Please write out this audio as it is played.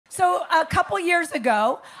So a couple years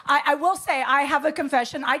ago, I will say I have a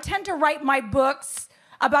confession. I tend to write my books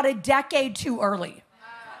about a decade too early.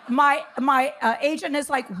 My agent is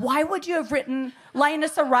like, why would you have written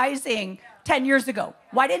Lioness Arising 10 years ago?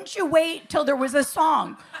 Why didn't you wait till there was a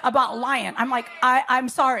song about lion? I'm like, I'm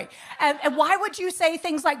sorry. And why would you say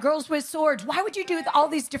things like Girls with Swords? Why would you do all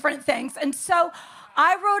these different things? And so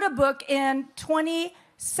I wrote a book in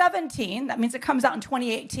 2017, that means it comes out in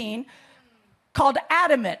 2018, called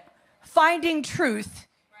Adamant, Finding Truth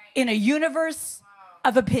in a Universe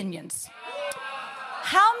of Opinions.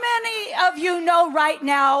 How many of you know right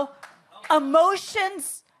now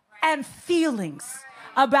emotions and feelings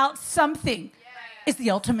about something is the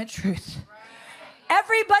ultimate truth?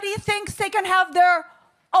 Everybody thinks they can have their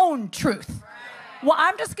own truth. Well,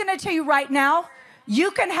 I'm just going to tell you right now,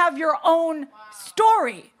 you can have your own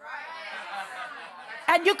story.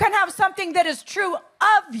 And you can have something that is true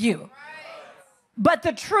of you. But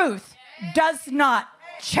the truth does not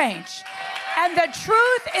change. And the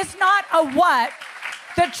truth is not a what.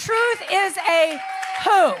 The truth is a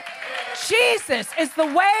who. Jesus is the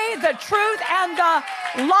way, the truth, and the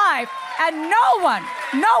life. And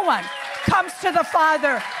no one comes to the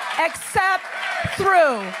Father except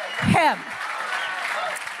through him.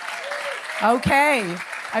 Okay,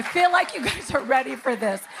 I feel like you guys are ready for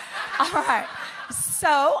this. All right,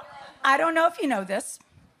 so I don't know if you know this.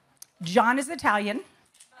 John is Italian,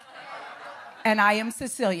 and I am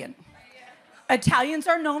Sicilian. Italians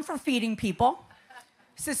are known for feeding people.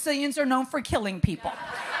 Sicilians are known for killing people.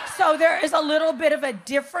 So there is a little bit of a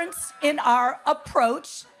difference in our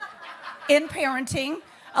approach in parenting,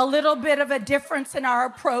 a little bit of a difference in our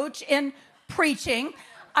approach in preaching.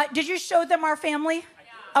 Did you show them our family?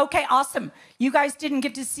 Okay, awesome. You guys didn't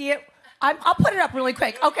get to see it. I'll put it up really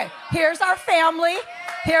quick. Okay, here's our family.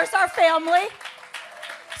 Here's our family.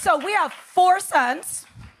 So we have 4 sons.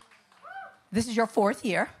 This is your 4th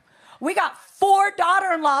year. We got 4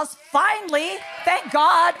 daughter-in-laws, finally. Thank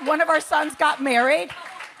God one of our sons got married.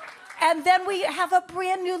 And then we have a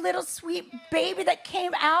brand new little sweet baby that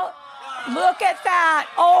came out. Look at that.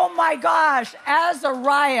 Oh my gosh,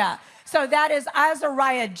 Azariah. So that is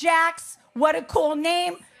Azariah Jax. What a cool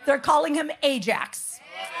name. They're calling him Ajax.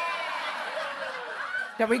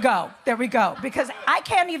 There we go. Because I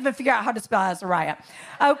can't even figure out how to spell Azariah.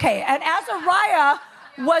 Okay, and Azariah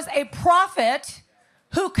was a prophet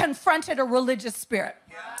who confronted a religious spirit.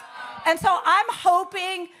 And so I'm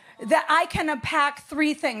hoping that I can unpack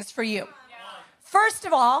 3 things for you. First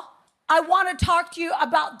of all, I want to talk to you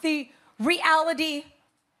about the reality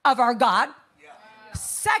of our God.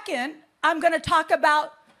 Second, I'm going to talk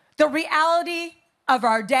about the reality of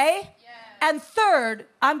our day. And third,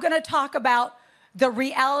 I'm going to talk about the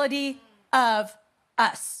reality of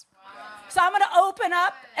us. So I'm going to open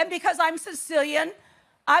up, and because I'm Sicilian,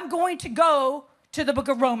 I'm going to go to the book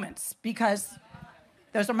of Romans, because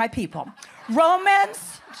those are my people.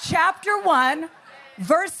 Romans chapter 1,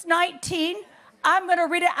 verse 19. I'm going to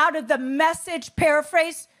read it out of the Message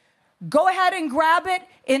paraphrase. Go ahead and grab it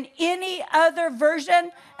in any other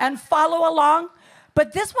version and follow along.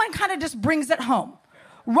 But this one kind of just brings it home.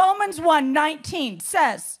 Romans 1:19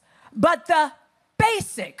 says, but the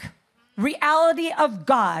basic reality of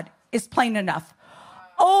God is plain enough.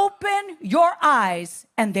 Open your eyes,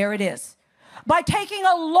 and there it is. By taking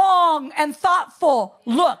a long and thoughtful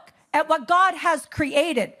look at what God has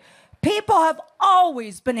created, people have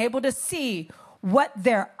always been able to see what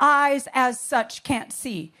their eyes as such can't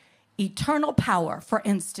see. Eternal power, for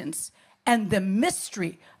instance, and the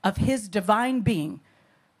mystery of his divine being.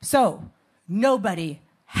 So, nobody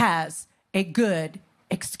has a good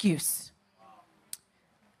excuse.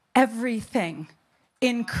 Everything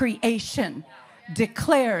in creation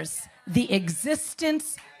declares the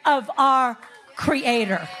existence of our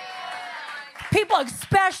Creator. People,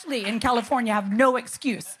 especially in California, have no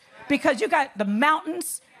excuse because you got the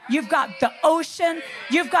mountains, you've got the ocean,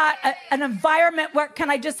 you've got an environment where, can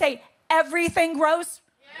I just say, everything grows?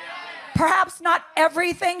 Perhaps not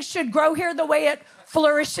everything should grow here the way it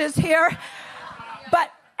flourishes here,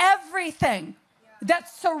 but everything that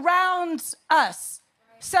surrounds us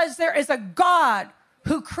says there is a God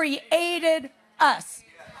who created us,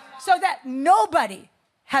 so that nobody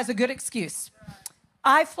has a good excuse.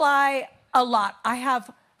 I fly a lot. I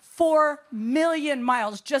have 4 million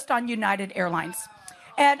miles just on United Airlines.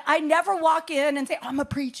 And I never walk in and say, I'm a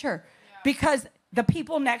preacher, because the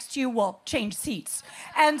people next to you will change seats.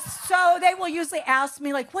 And so they will usually ask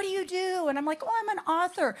me, like, what do you do? And I'm like, oh, I'm an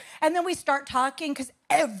author. And then we start talking, because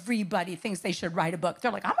everybody thinks they should write a book.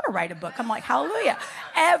 They're like, I'm going to write a book. I'm like, hallelujah.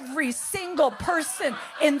 Every single person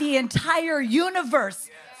in the entire universe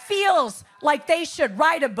feels like they should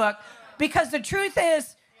write a book, because the truth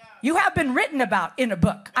is, you have been written about in a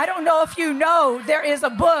book. I don't know if you know there is a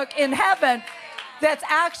book in heaven that's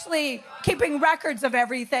actually keeping records of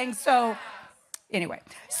everything. So anyway,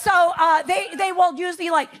 they will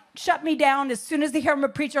usually like shut me down as soon as they hear I'm a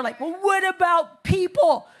preacher. Like, well, what about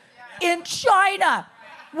people in China?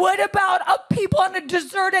 What about people on a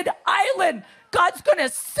deserted island? God's going to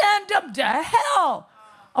send them to hell.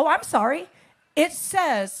 Oh, I'm sorry. It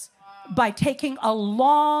says by taking a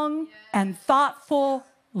long and thoughtful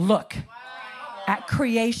look at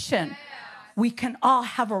creation, we can all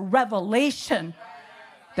have a revelation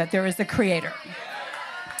that there is a creator.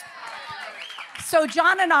 So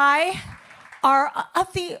John and I are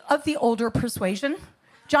of the older persuasion.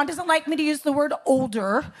 John doesn't like me to use the word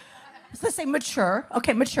older. Let's say mature.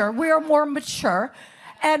 Okay, mature. We are more mature.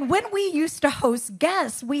 And when we used to host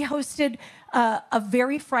guests, we hosted a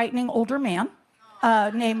very frightening older man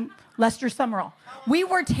named Lester Summerall. We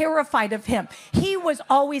were terrified of him. He was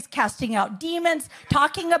always casting out demons,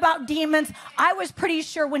 talking about demons. I was pretty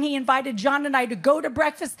sure when he invited John and I to go to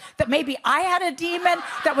breakfast that maybe I had a demon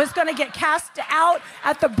that was going to get cast out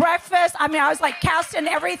at the breakfast. I mean, I was like casting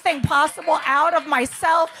everything possible out of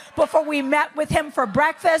myself before we met with him for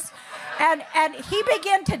breakfast. And he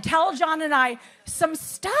began to tell John and I some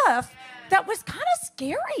stuff that was kind of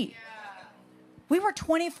scary. We were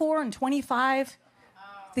 24 and 25.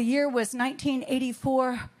 The year was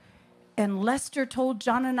 1984, and Lester told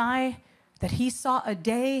John and I that he saw a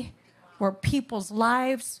day where people's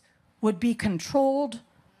lives would be controlled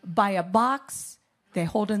by a box they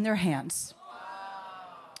hold in their hands.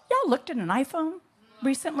 Y'all looked at an iPhone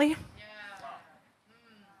recently?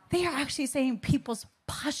 They are actually saying people's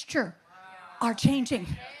posture are changing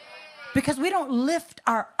because we don't lift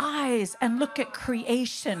our eyes and look at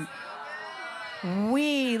creation.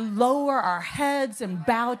 We lower our heads and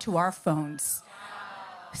bow to our phones.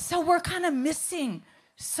 So we're kind of missing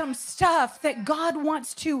some stuff that God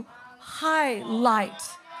wants to highlight.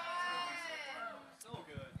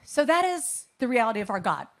 So that is the reality of our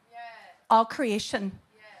God. All creation,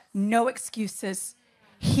 no excuses.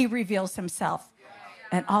 He reveals himself.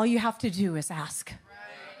 And all you have to do is ask.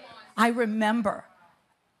 I remember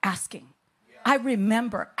asking. I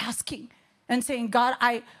remember asking and saying, God,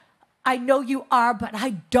 I know you are, but I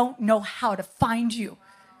don't know how to find you.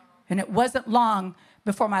 And it wasn't long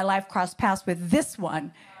before my life crossed paths with this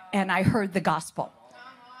one, and I heard the gospel.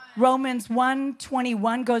 Romans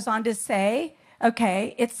 1:21 goes on to say,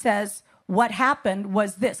 okay, it says, what happened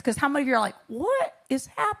was this. Because how many of you are like, what is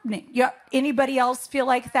happening? Yeah, anybody else feel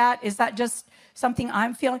like that? Is that just something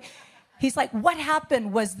I'm feeling? He's like, what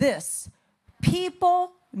happened was this.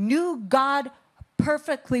 People knew God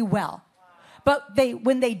perfectly well. But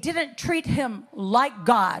when they didn't treat him like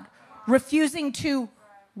God, refusing to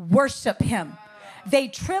worship him, they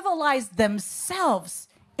trivialized themselves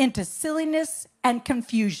into silliness and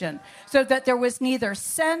confusion so that there was neither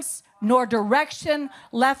sense nor direction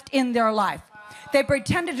left in their life. They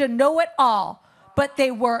pretended to know it all, but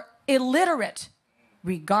they were illiterate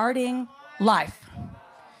regarding life.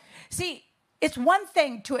 See, it's one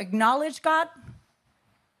thing to acknowledge God.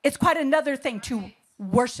 It's quite another thing to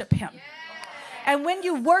worship him. And when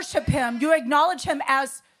you worship him, you acknowledge him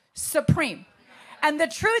as supreme. And the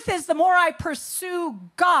truth is, the more I pursue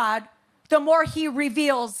God, the more he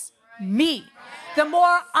reveals me. The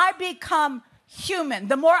more I become human,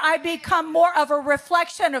 the more I become more of a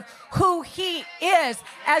reflection of who he is.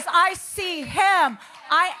 As I see him,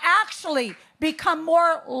 I actually become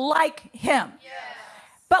more like him.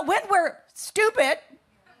 But when we're stupid,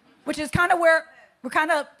 which is kind of where we're kind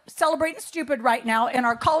of celebrating stupid right now in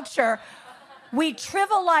our culture, we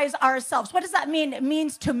trivialize ourselves. What does that mean? It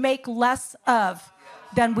means to make less of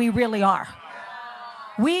than we really are.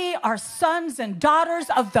 We are sons and daughters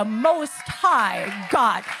of the Most High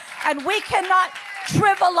God, and we cannot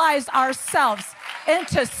trivialize ourselves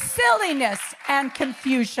into silliness and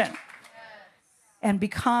confusion and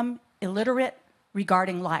become illiterate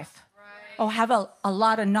regarding life. Oh, have a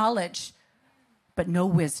lot of knowledge, but no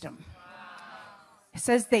wisdom. It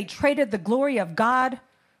says they traded the glory of God,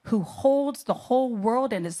 who holds the whole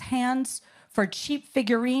world in his hands, for cheap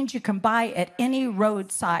figurines you can buy at any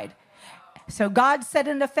roadside. So God said,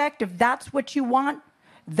 in effect, if that's what you want,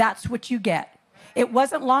 that's what you get. It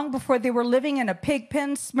wasn't long before they were living in a pig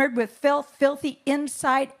pen, smeared with filth, filthy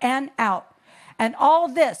inside and out. And all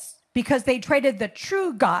this because they traded the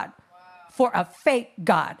true God for a fake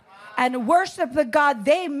God and worshiped the God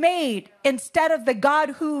they made instead of the God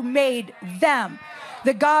who made them.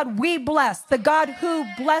 The God we bless, the God who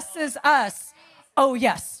blesses us. Oh,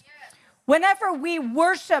 yes. Whenever we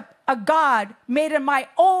worship a God made in my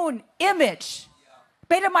own image,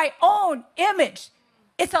 it's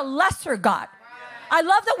a lesser God. I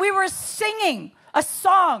love that we were singing a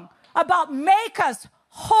song about make us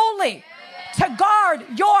holy to guard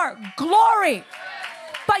your glory.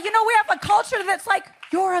 But you know, we have a culture that's like,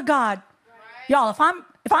 you're a God. Y'all, if I'm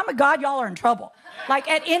a God, y'all are in trouble. Like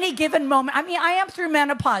at any given moment. I mean, I am through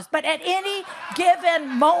menopause, but at any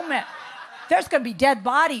given moment, there's going to be dead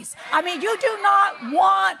bodies. I mean, you do not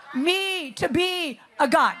want me to be a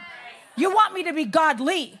God. You want me to be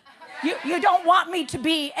godly. You don't want me to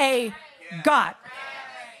be a God.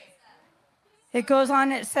 It goes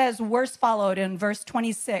on, it says, worse followed in verse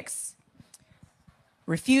 26.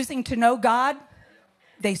 Refusing to know God,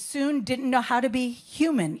 they soon didn't know how to be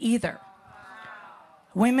human either.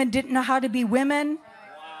 Women didn't know how to be women,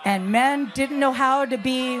 and men didn't know how to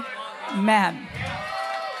be men.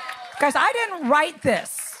 Guys, I didn't write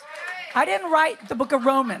this. I didn't write the book of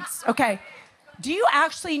Romans, okay? Do you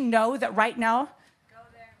actually know that right now,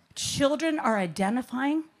 children are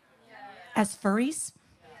identifying as furries?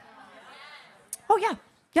 Oh, yeah.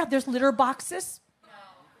 Yeah, there's litter boxes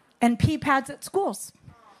and pee pads at schools.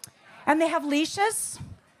 And they have leashes,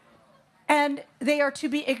 and they are to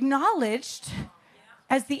be acknowledged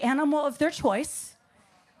as the animal of their choice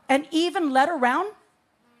and even led around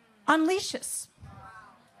on leashes.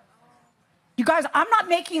 You guys, I'm not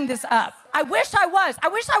making this up. I wish I was. I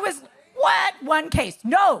wish I was, what? One case.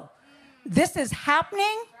 No. This is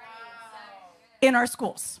happening in our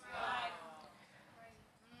schools.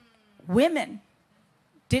 Women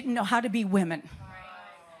didn't know how to be women,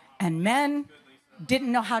 and men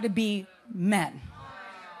didn't know how to be men.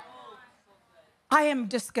 I am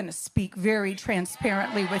just going to speak very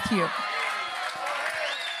transparently with you.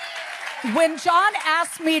 When John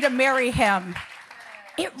asked me to marry him,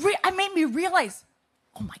 it made me realize,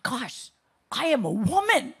 oh my gosh, I am a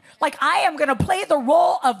woman. Like I am going to play the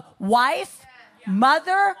role of wife,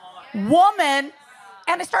 mother, woman.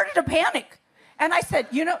 And I started to panic. And I said,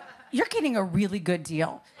 you know, you're getting a really good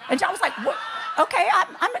deal. And John was like, what? Okay,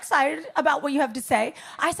 I'm excited about what you have to say.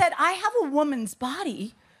 I said, I have a woman's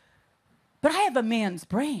body, but I have a man's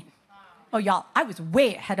brain. Oh, y'all, I was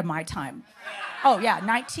way ahead of my time. Oh, yeah,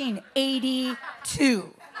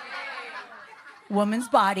 1982. Woman's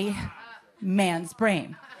body, man's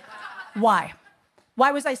brain. Why?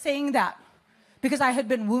 Why was I saying that? Because I had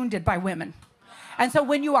been wounded by women. And so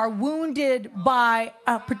when you are wounded by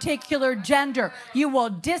a particular gender, you will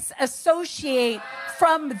disassociate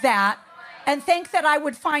from that and think that I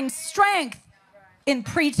would find strength in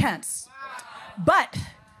pretense. But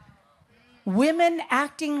women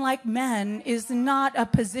acting like men is not a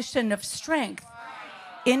position of strength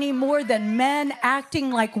any more than men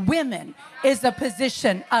acting like women is a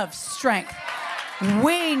position of strength.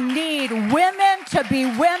 We need women to be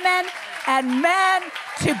women and men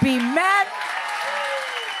to be men,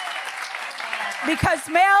 because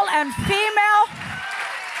male and female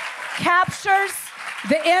captures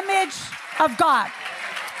the image of God.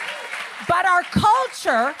 But our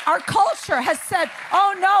culture has said,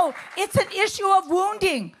 oh no, it's an issue of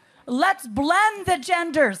wounding. Let's blend the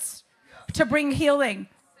genders to bring healing.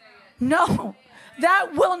 No,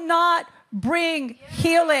 that will not bring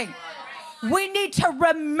healing. We need to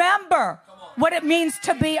remember what it means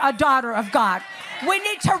to be a daughter of God. We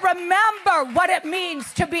need to remember what it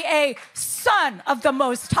means to be a son of the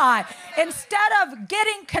Most High. Instead of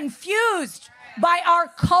getting confused by our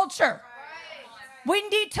culture, we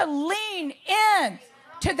need to lean in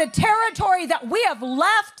to the territory that we have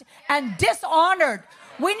left and dishonored.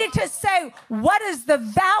 We need to say, what is the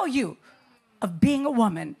value of being a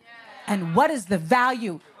woman? And what is the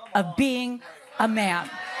value of being a man?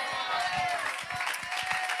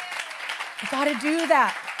 You got to do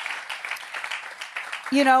that.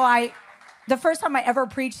 You know, the first time I ever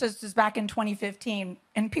preached this was back in 2015,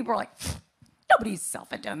 and people were like, nobody's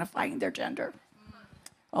self-identifying their gender.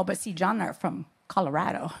 Oh, but see, John and I are from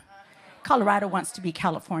Colorado. Colorado wants to be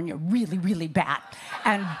California really, really bad.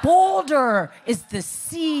 And Boulder is the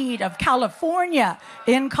seed of California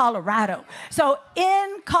in Colorado. So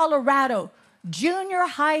in Colorado, junior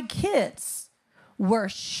high kids were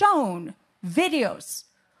shown videos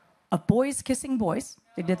of boys kissing boys.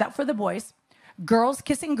 They did that for the boys. Girls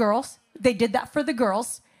kissing girls. They did that for the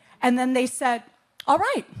girls. And then they said, all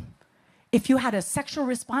right, if you had a sexual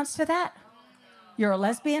response to that, you're a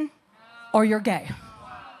lesbian or you're gay.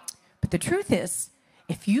 But the truth is,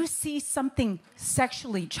 if you see something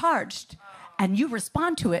sexually charged and you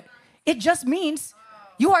respond to it, it just means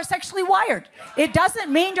you are sexually wired. It doesn't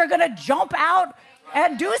mean you're going to jump out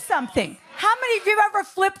and do something. How many of you have ever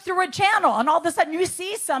flipped through a channel and all of a sudden you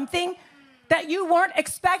see something that you weren't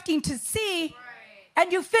expecting to see,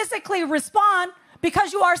 and you physically respond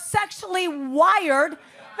because you are sexually wired.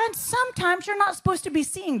 And sometimes you're not supposed to be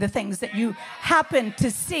seeing the things that you happen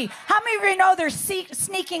to see. How many of you know they're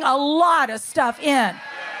sneaking a lot of stuff in?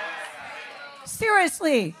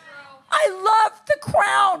 Seriously, I love The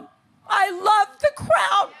Crown. I love The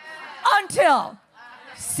Crown until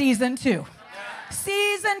season 2.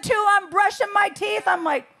 Season 2, I'm brushing my teeth. I'm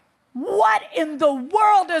like, what in the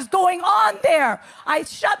world is going on there? I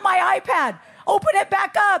shut my iPad, open it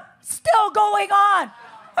back up, still going on.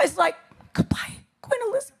 I was like, goodbye, Queen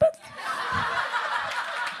Elizabeth.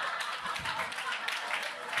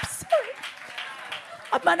 Sorry.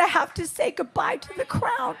 I'm going to have to say goodbye to The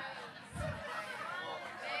Crown.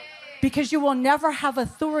 Because you will never have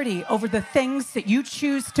authority over the things that you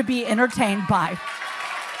choose to be entertained by.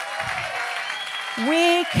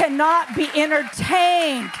 We cannot be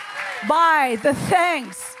entertained by the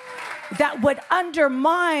things that would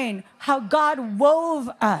undermine how God wove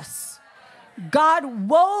us. God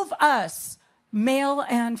wove us, male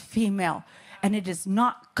and female. And it is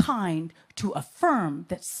not kind to affirm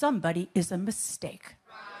that somebody is a mistake.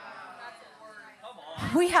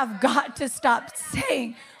 We have got to stop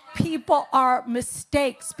saying people are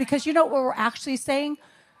mistakes, because you know what we're actually saying?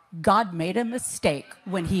 God made a mistake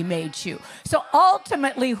when he made you. So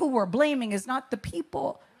ultimately, who we're blaming is not the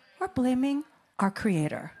people. We're blaming our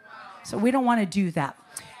Creator. So we don't want to do that.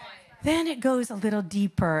 Then it goes a little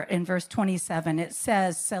deeper in verse 27. It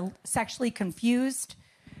says, sexually confused,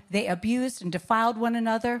 they abused and defiled one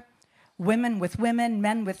another, women with women,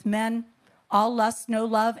 men with men, all lust, no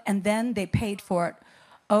love, and then they paid for it.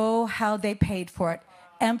 Oh, how they paid for it.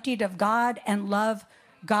 Emptied of God and love,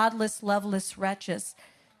 godless, loveless wretches.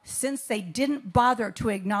 Since they didn't bother to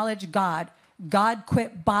acknowledge God, God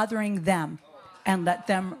quit bothering them and let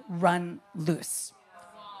them run loose.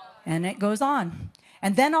 And it goes on.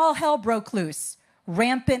 And then all hell broke loose.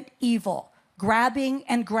 Rampant evil, grabbing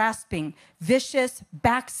and grasping, vicious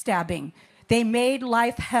backstabbing. They made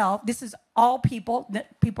life hell. This is all people.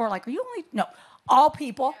 People are like, are you only? No, all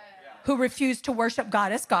people who refuse to worship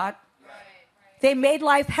God as God. They made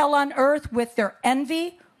life hell on earth with their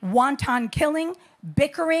envy, wanton killing,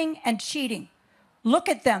 bickering, and cheating. Look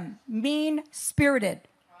at them, mean-spirited,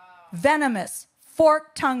 venomous,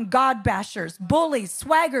 fork-tongued God-bashers, bullies,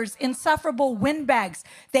 swaggers, insufferable windbags.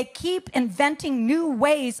 They keep inventing new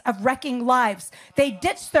ways of wrecking lives. They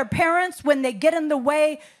ditch their parents when they get in the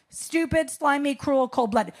way. Stupid, slimy, cruel,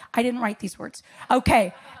 cold-blooded. I didn't write these words.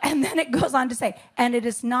 Okay, and then it goes on to say, and it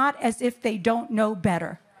is not as if they don't know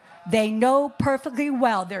better. They know perfectly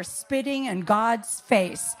well they're spitting in God's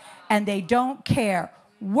face, and they don't care.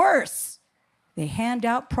 Worse, they hand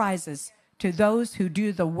out prizes to those who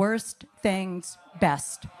do the worst things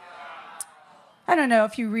best. I don't know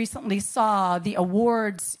if you recently saw the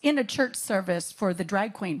awards in a church service for the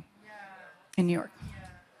drag queen in New York.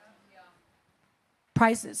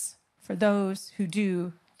 Prizes for those who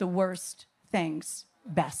do the worst things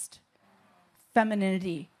best.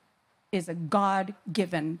 Femininity is a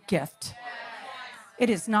God-given gift. It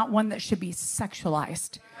is not one that should be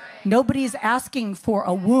sexualized. Nobody's asking for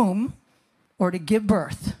a womb or to give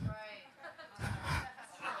birth.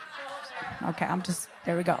 Okay,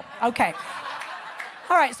 there we go. Okay.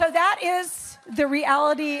 All right, so that is the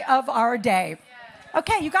reality of our day.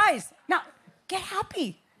 Okay, you guys, now get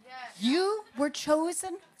happy. You were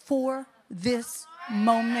chosen for this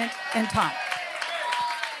moment in time.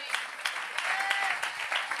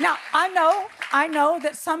 Now, I know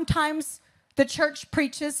that sometimes the church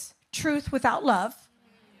preaches truth without love,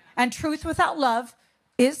 and truth without love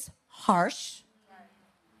is harsh.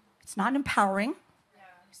 It's not empowering.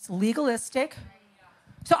 It's legalistic.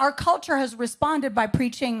 So our culture has responded by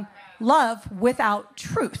preaching love without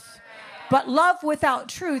truth. But love without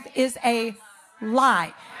truth is a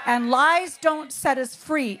lie. And lies don't set us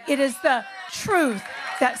free. It is the truth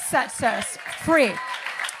that sets us free.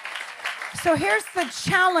 So here's the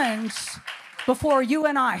challenge before you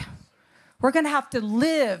and I. We're going to have to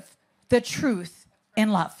live the truth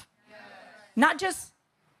in love. Not just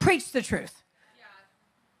preach the truth.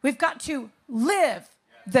 We've got to live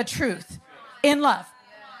the truth in love.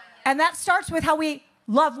 And that starts with how we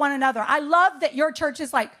love one another. I love that your church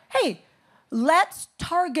is like, hey, let's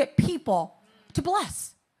target people to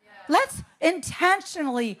bless. Let's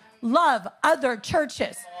intentionally love other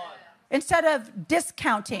churches instead of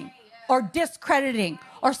discounting or discrediting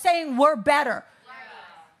or saying we're better.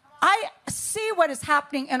 I see what is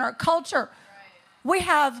happening in our culture. We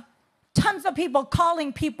have tons of people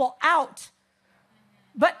calling people out.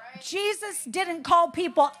 But Jesus didn't call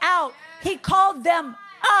people out. He called them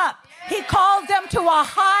up. He called them to a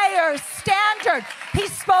higher standard. He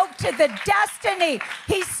spoke to the destiny.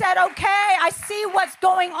 He said, okay, I see what's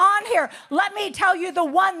going on here. Let me tell you the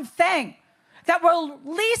one thing that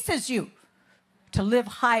releases you to live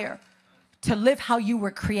higher, to live how you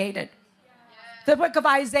were created. The book of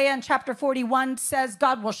Isaiah in chapter 41 says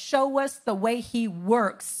God will show us the way he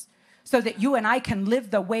works so that you and I can live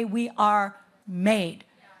the way we are made.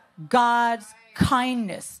 God's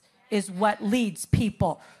kindness is what leads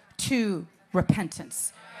people to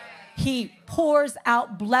repentance. He pours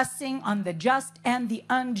out blessing on the just and the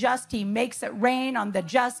unjust. He makes it rain on the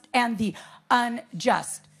just and the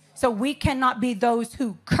unjust. So we cannot be those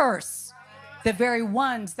who curse the very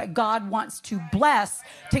ones that God wants to bless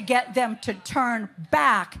to get them to turn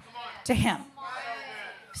back to him.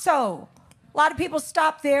 So a lot of people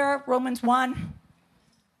stop there, Romans 1.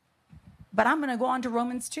 But I'm going to go on to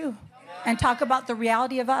Romans 2 and talk about the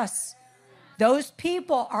reality of us. Those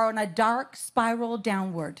people are on a dark spiral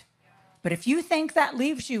downward. But if you think that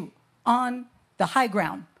leaves you on the high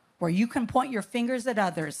ground where you can point your fingers at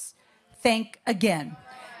others, think again.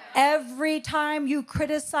 Every time you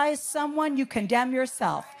criticize someone, you condemn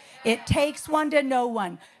yourself. It takes one to know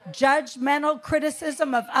one. Judgmental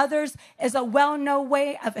criticism of others is a well-known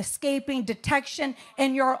way of escaping detection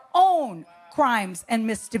in your own crimes and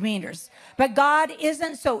misdemeanors. But God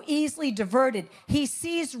isn't so easily diverted. He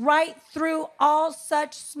sees right through all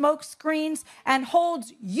such smoke screens and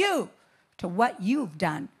holds you to what you've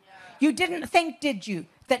done. You didn't think, did you,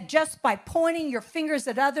 that just by pointing your fingers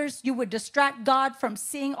at others, you would distract God from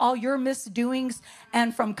seeing all your misdoings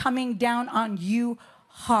and from coming down on you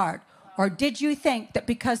hard? Or did you think that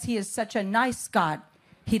because he is such a nice God,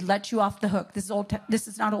 he'd let you off the hook? This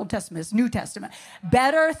is not Old Testament, it's New Testament.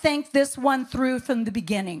 Better think this one through from the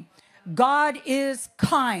beginning. God is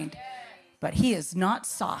kind, but he is not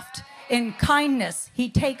soft. In kindness, he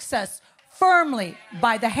takes us firmly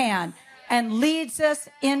by the hand and leads us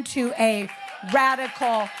into a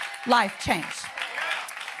radical life change.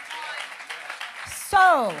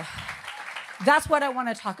 So that's what I want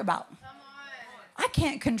to talk about. I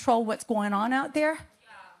can't control what's going on out there,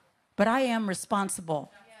 but I am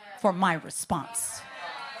responsible for my response.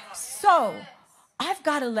 So I've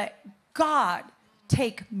got to let God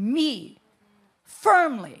take me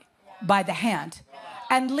firmly by the hand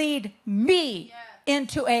and lead me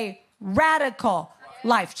into a radical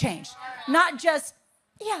life change. Not just,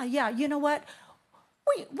 you know what?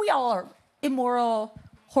 We all are immoral,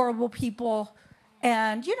 horrible people.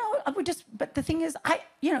 And, but the thing is,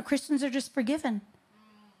 Christians are just forgiven.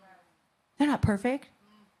 They're not perfect.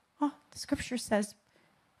 Oh, the scripture says,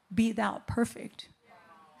 be thou perfect.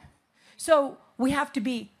 So we have to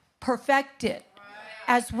be perfected.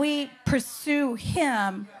 As we pursue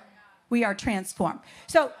him, we are transformed.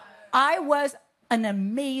 So I was an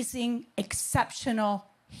amazing, exceptional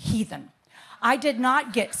heathen. I did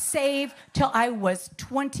not get saved till I was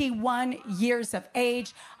 21 years of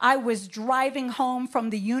age. I was driving home from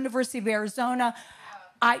the University of Arizona.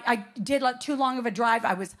 I did too long of a drive.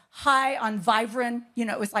 I was high on Vivarin.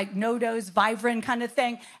 It was like no-dose Vivarin kind of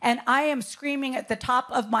thing. And I am screaming at the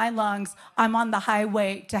top of my lungs, I'm on the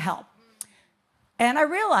highway to hell. And I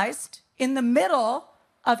realized in the middle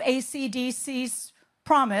of AC/DC's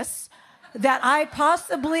promise that I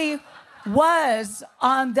possibly was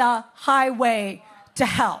on the highway to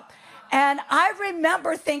hell. And I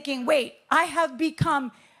remember thinking, wait, I have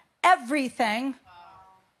become everything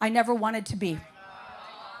I never wanted to be.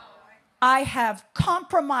 I have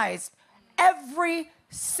compromised every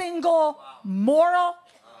single moral.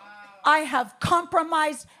 I have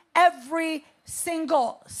compromised every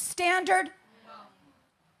single standard.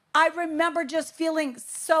 I remember just feeling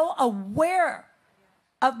so aware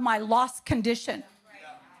of my lost condition.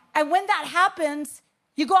 And when that happens,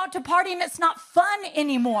 you go out to party and it's not fun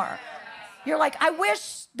anymore. You're like, I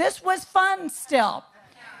wish this was fun still.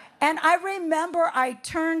 And I remember I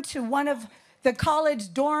turned to one of the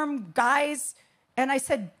college dorm guys and I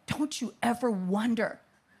said, don't you ever wonder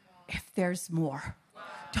if there's more?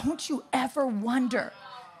 Don't you ever wonder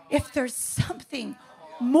if there's something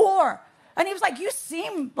more? And he was like, you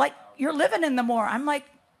seem like you're living in the more. I'm like,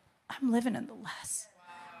 I'm living in the less.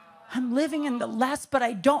 I'm living in the less, but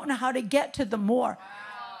I don't know how to get to the more.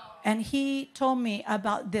 And he told me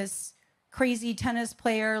about this crazy tennis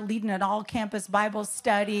player leading an all-campus Bible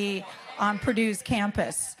study on Purdue's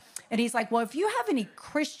campus. And he's like, well, if you have any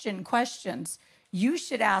Christian questions, you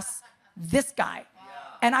should ask this guy.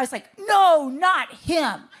 And I was like, no, not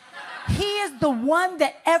him. He is the one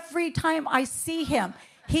that every time I see him,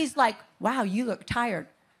 he's like, wow, you look tired.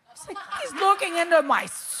 It's like, he's looking into my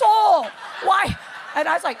soul. Why? And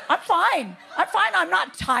I was like, I'm fine. I'm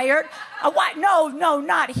not tired. What? No,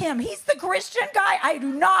 not him. He's the Christian guy. I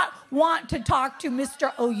do not want to talk to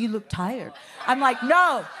Mr. Oh, you look tired. I'm like,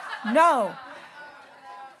 no.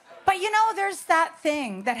 But you know, there's that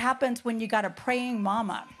thing that happens when you got a praying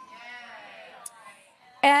mama.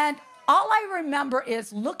 And all I remember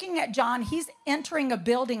is looking at John. He's entering a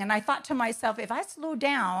building, and I thought to myself, if I slow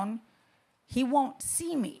down, he won't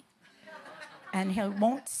see me. And he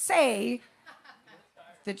won't say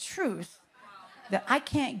the truth that I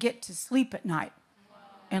can't get to sleep at night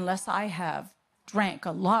unless I have drank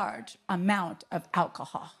a large amount of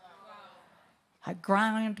alcohol. I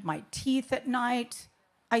grind my teeth at night.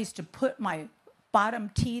 I used to put my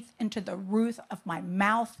bottom teeth into the roof of my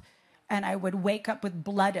mouth, and I would wake up with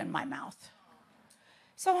blood in my mouth.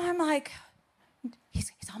 So I'm like,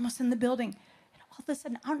 he's almost in the building. And all of a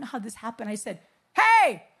sudden, I don't know how this happened. I said,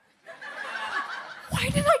 hey! Why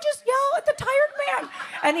did I just yell at the tired man?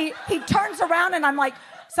 And he turns around, and I'm like,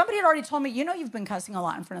 somebody had already told me, you know you've been cussing a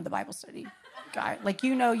lot in front of the Bible study guy. Like,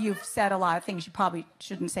 you know you've said a lot of things you probably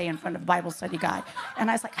shouldn't say in front of a Bible study guy. And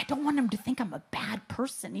I was like, I don't want him to think I'm a bad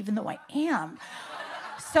person, even though I am.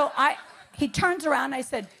 So he turns around, and I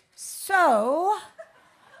said, so,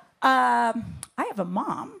 I have a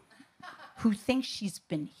mom who thinks she's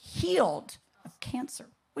been healed of cancer.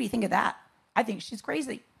 What do you think of that? I think she's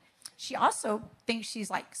crazy. She also thinks she's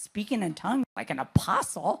like speaking in tongues like an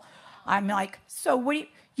apostle. I'm like, so what do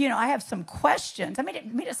you know, I have some questions. I made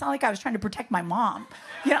it sound like I was trying to protect my mom.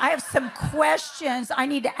 You know, I have some questions I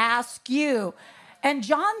need to ask you. And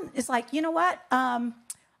John is like, you know what? I'm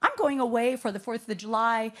going away for the 4th of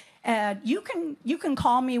July, and you can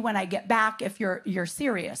call me when I get back if you're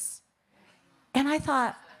serious. And I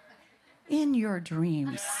thought, in your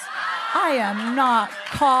dreams, I am not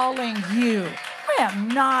calling you. I am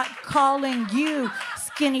not calling you,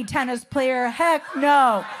 skinny tennis player. Heck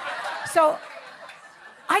no. So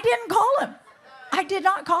I didn't call him. I did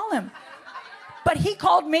not call him. But he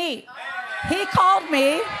called me. He called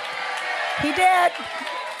me. He did.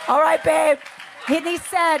 All right, babe. And he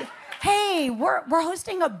said, hey, we're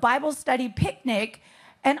hosting a Bible study picnic,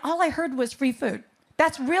 and all I heard was free food.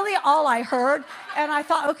 That's really all I heard. And I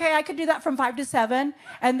thought, okay, I could do that from 5 to 7,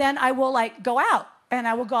 and then I will like go out, and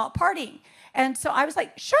I will go out partying. And so I was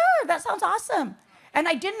like, sure, that sounds awesome. And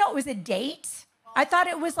I didn't know it was a date. I thought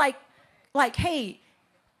it was like, hey,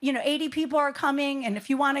 you know, 80 people are coming, and if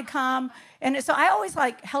you want to come. And so I always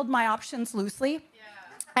like held my options loosely. Yeah.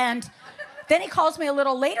 And then he calls me a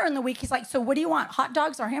little later in the week. He's like, so what do you want, hot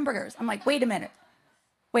dogs or hamburgers? I'm like, wait a minute.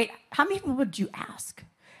 Wait, how many people would you ask?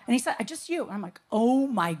 And he said, just you. And I'm like, oh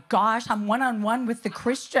my gosh, I'm one-on-one with the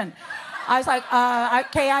Christian. I was like,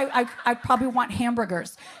 okay, I probably want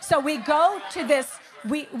hamburgers. So we go to this,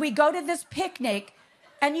 we go to this picnic,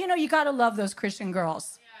 and you know, you gotta love those Christian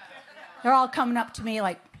girls. They're all coming up to me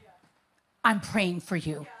like, I'm praying for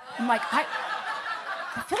you. I'm like,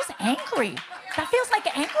 that feels angry. That feels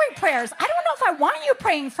like angry prayers. I don't know if I want you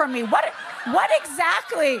praying for me. What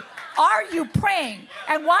exactly are you praying?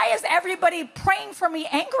 And why is everybody praying for me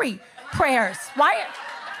angry prayers? Why?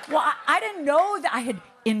 Well, I didn't know that I had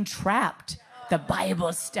entrapped the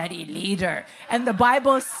Bible study leader. And the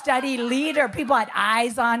Bible study leader, people had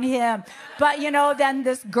eyes on him. But, you know, then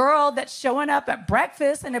this girl that's showing up at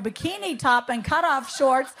breakfast in a bikini top and cutoff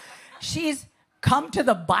shorts, she's come to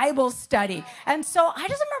the Bible study. And so I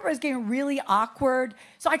just remember it was getting really awkward.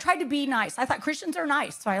 So I tried to be nice. I thought Christians are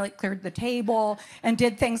nice. So I like cleared the table and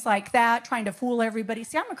did things like that, trying to fool everybody.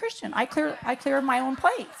 See, I'm a Christian. I clear my own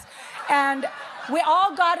plates. And we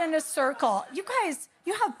all got in a circle. You guys,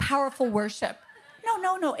 you have powerful worship. No.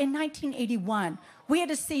 In 1981, we had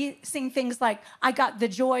to sing things like, I got the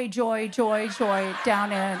joy, joy, joy, joy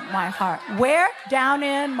down in my heart. Where? Down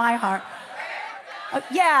in my heart.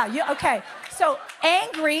 Okay. So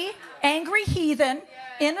angry heathen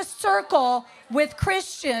in a circle with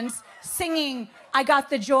Christians singing, I got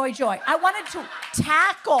the joy, joy. I wanted to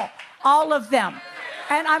tackle all of them.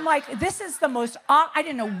 And I'm like, this is the most, I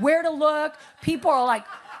didn't know where to look. People are like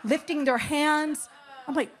lifting their hands.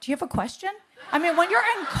 I'm like, do you have a question? I mean, when you're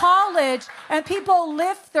in college and people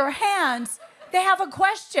lift their hands, they have a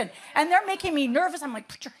question. And they're making me nervous. I'm like,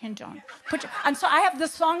 put your hand down. And so I have the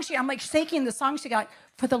song sheet. I'm like shaking the song sheet, like,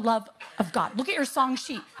 for the love of God. Look at your song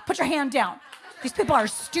sheet. Put your hand down. These people are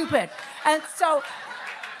stupid. And so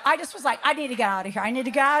I just was like, I need to get out of here. I need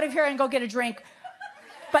to get out of here and go get a drink.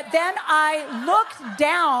 But then I looked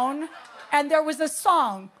down, and there was a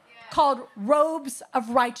song called Robes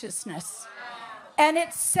of Righteousness. And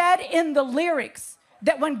it said in the lyrics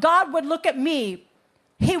that when God would look at me,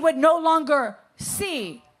 he would no longer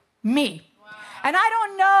see me. And I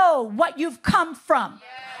don't know what you've come from,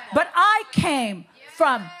 but I came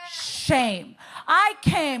from shame. I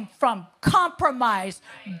came from compromise,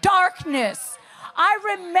 darkness. I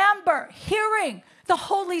remember hearing the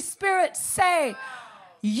Holy Spirit say,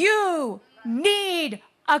 you need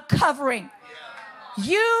a covering.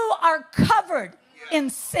 You are covered in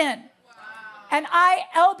sin. And I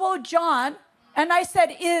elbowed John and I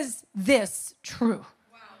said, is this true?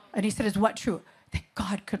 And he said, is what true? That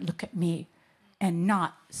God could look at me and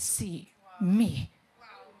not see me.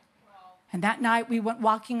 And that night we went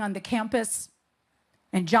walking on the campus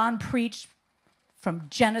and John preached from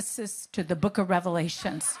Genesis to the book of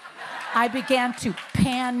Revelations. I began to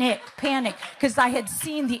panic, because I had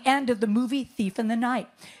seen the end of the movie Thief in the Night.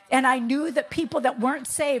 And I knew that people that weren't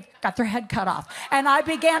saved got their head cut off. And I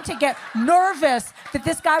began to get nervous that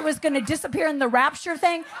this guy was going to disappear in the rapture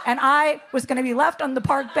thing, and I was going to be left on the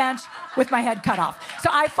park bench with my head cut off.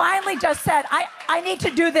 So I finally just said, I need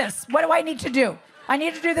to do this. What do I need to do? I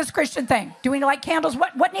need to do this Christian thing. Do we light candles?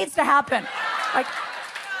 What needs to happen?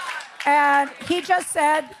 And he just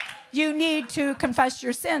said, you need to confess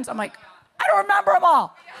your sins. I'm like, I don't remember them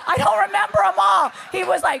all. I don't remember them all. He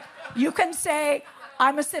was like, you can say,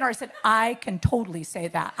 I'm a sinner. I said, I can totally say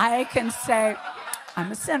that. I can say,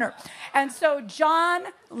 I'm a sinner. And so John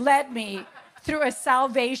led me through a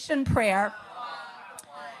salvation prayer.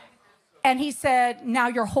 And he said, now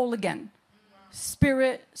you're whole again.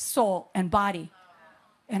 Spirit, soul, and body.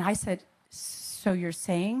 And I said, so you're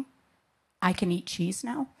saying I can eat cheese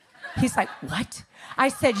now? He's like, what? I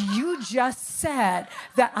said, you just said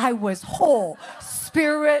that I was whole,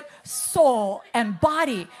 spirit, soul, and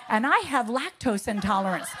body, and I have lactose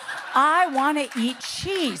intolerance. I want to eat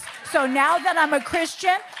cheese. So now that I'm a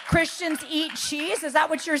Christian, Christians eat cheese? Is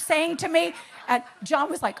that what you're saying to me? And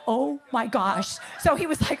John was like, oh my gosh. So he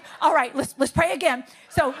was like, all right, let's pray again.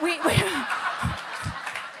 So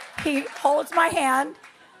he holds my hand.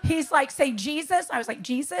 He's like, say Jesus. I was like,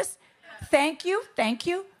 Jesus, thank you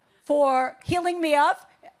for healing me of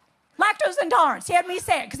lactose intolerance. He had me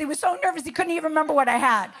say it because he was so nervous he couldn't even remember what I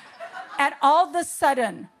had. And all of a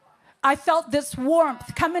sudden, I felt this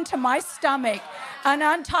warmth come into my stomach and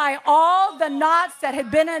untie all the knots that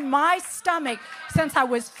had been in my stomach since I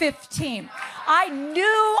was 15. I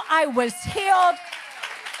knew I was healed.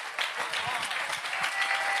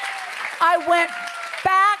 I went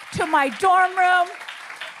back to my dorm room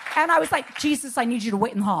and I was like, Jesus, I need you to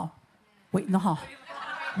wait in the hall. Wait in the hall.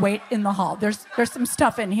 Wait in the hall. There's some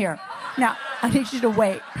stuff in here. Now, I need you to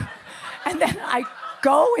wait. And then I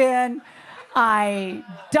go in, I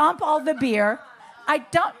dump all the beer.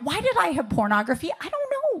 Why did I have pornography? I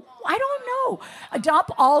don't know. I dump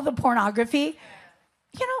all the pornography.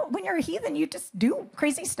 You know, when you're a heathen, you just do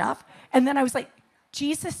crazy stuff. And then I was like,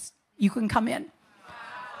 Jesus, you can come in.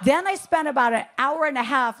 Then I spent about an hour and a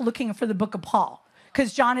half looking for the book of Paul.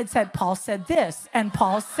 Because John had said, Paul said this, and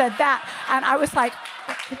Paul said that. And I was like,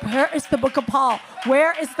 where is the book of Paul?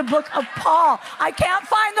 Where is the book of Paul? I can't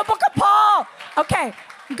find the book of Paul. Okay,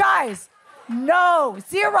 guys,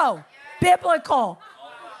 zero biblical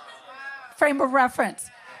frame of reference.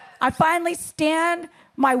 I finally stand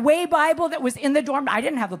my way Bible that was in the dorm. I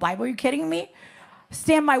didn't have a Bible. Are you kidding me?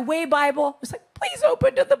 Stand my way Bible. I was like, please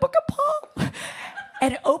open to the book of Paul.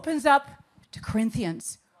 And it opens up to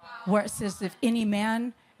Corinthians, where it says, if any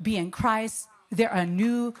man be in Christ, they're a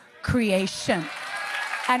new creation.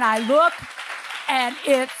 And I look, and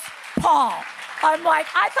it's Paul. I'm like,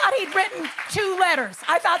 I thought he'd written 2 letters.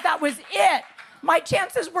 I thought that was it. My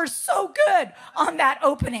chances were so good on that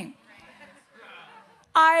opening.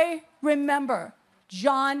 I remember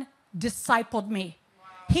John discipled me.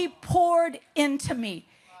 He poured into me.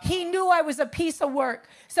 He knew I was a piece of work,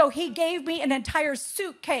 so he gave me an entire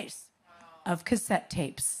suitcase of cassette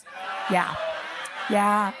tapes. Yeah,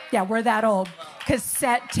 we're that old.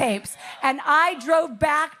 Cassette tapes. And I drove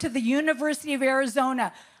back to the University of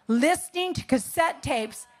Arizona listening to cassette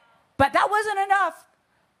tapes, but that wasn't enough.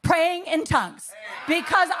 Praying in tongues,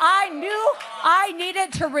 because I knew I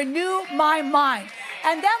needed to renew my mind.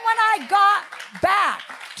 And then when I got back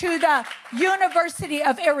to the University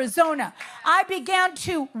of Arizona, I began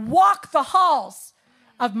to walk the halls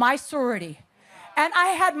of my sorority. And I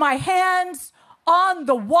had my hands on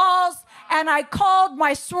the walls, and I called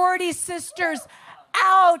my sorority sisters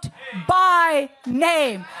out by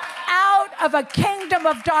name, out of a kingdom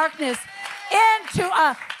of darkness into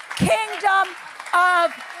a kingdom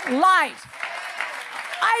of light.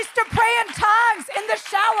 I used to pray in tongues in the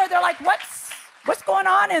shower. They're like, what's going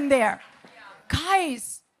on in there?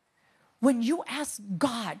 Guys, when you ask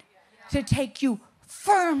God to take you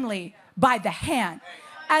firmly by the hand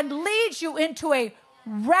and lead you into a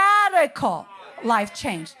radical life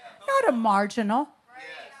change, not a marginal.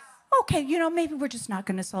 Okay, maybe we're just not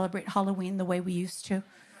going to celebrate Halloween the way we used to.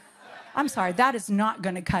 I'm sorry, that is not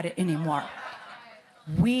going to cut it anymore.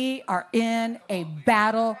 We are in a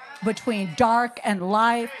battle between dark and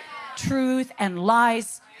light, truth and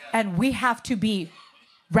lies, and we have to be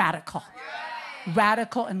radical.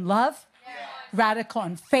 Radical in love, radical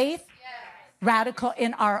in faith, radical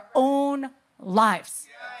in our own lives.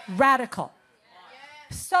 Radical.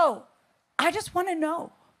 So, I just want to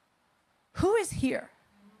know, who is here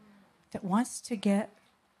that wants to get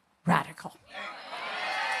radical?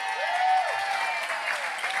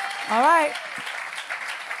 All right.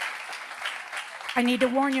 I need to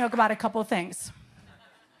warn you about a couple of things.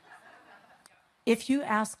 If you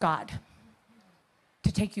ask God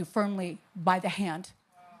to take you firmly by the hand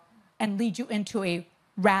and lead you into a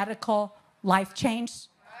radical life change,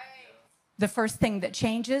 the first thing that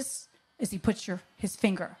changes is he puts his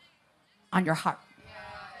finger on your heart.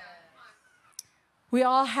 We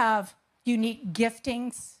all have unique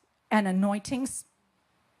giftings and anointings,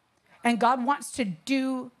 and God wants to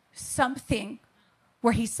do something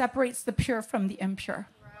where he separates the pure from the impure.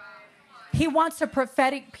 He wants a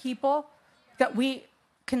prophetic people that we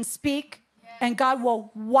can speak, and God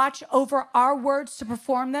will watch over our words to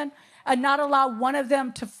perform them and not allow one of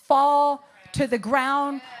them to fall to the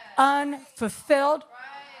ground unfulfilled.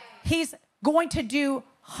 He's going to do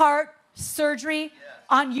heart surgery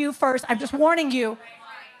on you first. I'm just warning you.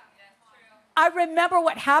 I remember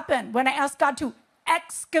what happened when I asked God to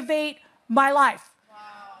excavate my life.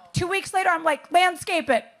 2 weeks later, I'm like, landscape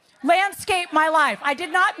it. Landscape my life. I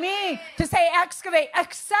did not mean to say excavate.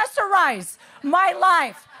 Accessorize my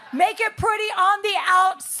life. Make it pretty on the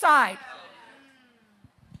outside.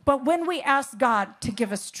 But when we ask God to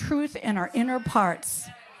give us truth in our inner parts,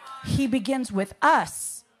 he begins with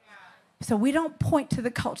us. So we don't point to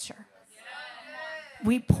the culture.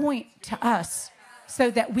 We point to us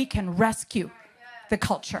so that we can rescue the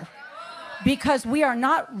culture. Because we are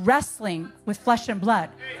not wrestling with flesh and blood,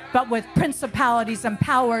 but with principalities and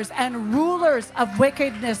powers and rulers of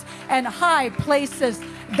wickedness and high places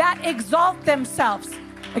that exalt themselves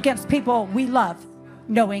against people we love,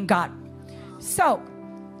 knowing God. So,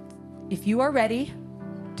 if you are ready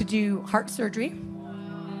to do heart surgery,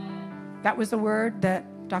 that was a word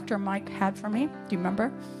that Dr. Mike had for me. Do you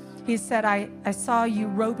remember? He said, I saw you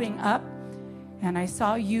robing up, and I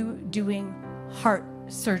saw you doing heart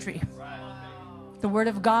surgery. The word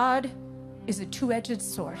of God is a two-edged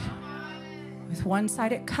sword. With one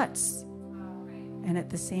side it cuts, and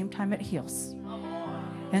at the same time it heals.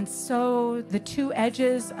 And so the two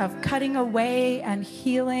edges of cutting away and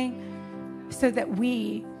healing so that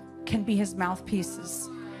we can be his mouthpieces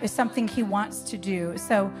is something he wants to do.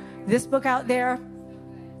 So this book out there,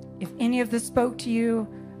 if any of this spoke to you,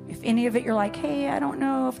 if any of it you're like, hey, I don't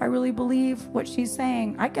know if I really believe what she's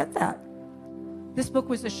saying, I get that. This book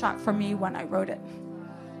was a shock for me when I wrote it.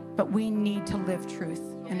 But we need to live truth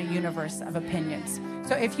in a universe of opinions.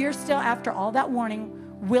 So if you're still, after all that warning,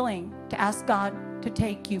 willing to ask God to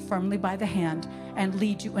take you firmly by the hand and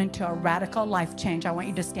lead you into a radical life change, I want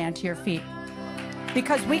you to stand to your feet.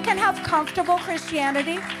 Because we can have comfortable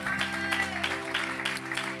Christianity.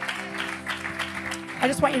 I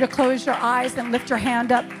just want you to close your eyes and lift your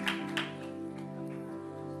hand up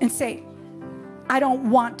and say, I don't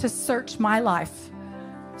want to search my life.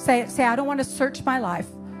 Say, I don't want to search my life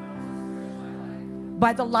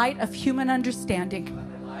by the light of human understanding.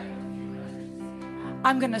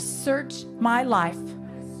 I'm going to search my life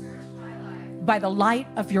by the light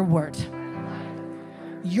of your word.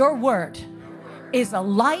 Your word is a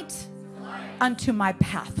light unto my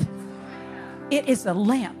path. It is a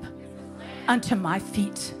lamp unto my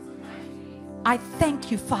feet. I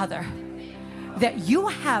thank you, Father, that you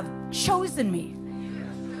have chosen me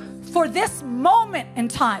for this moment in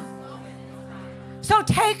time. So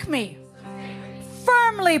take me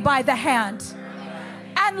firmly by the hand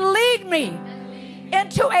and lead me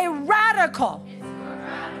into a radical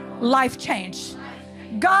life change.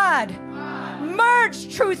 God,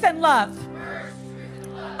 merge truth and love.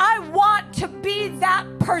 I want to be that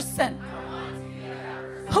person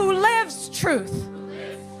who lives truth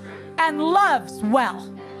and loves well.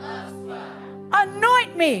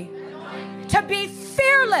 Anoint me to be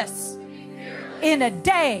fearless in a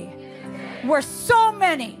day where so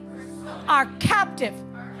many are captive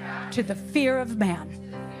to the fear of man.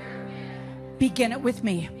 Begin it with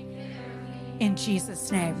me. In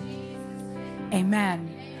Jesus' name,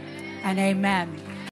 amen and amen.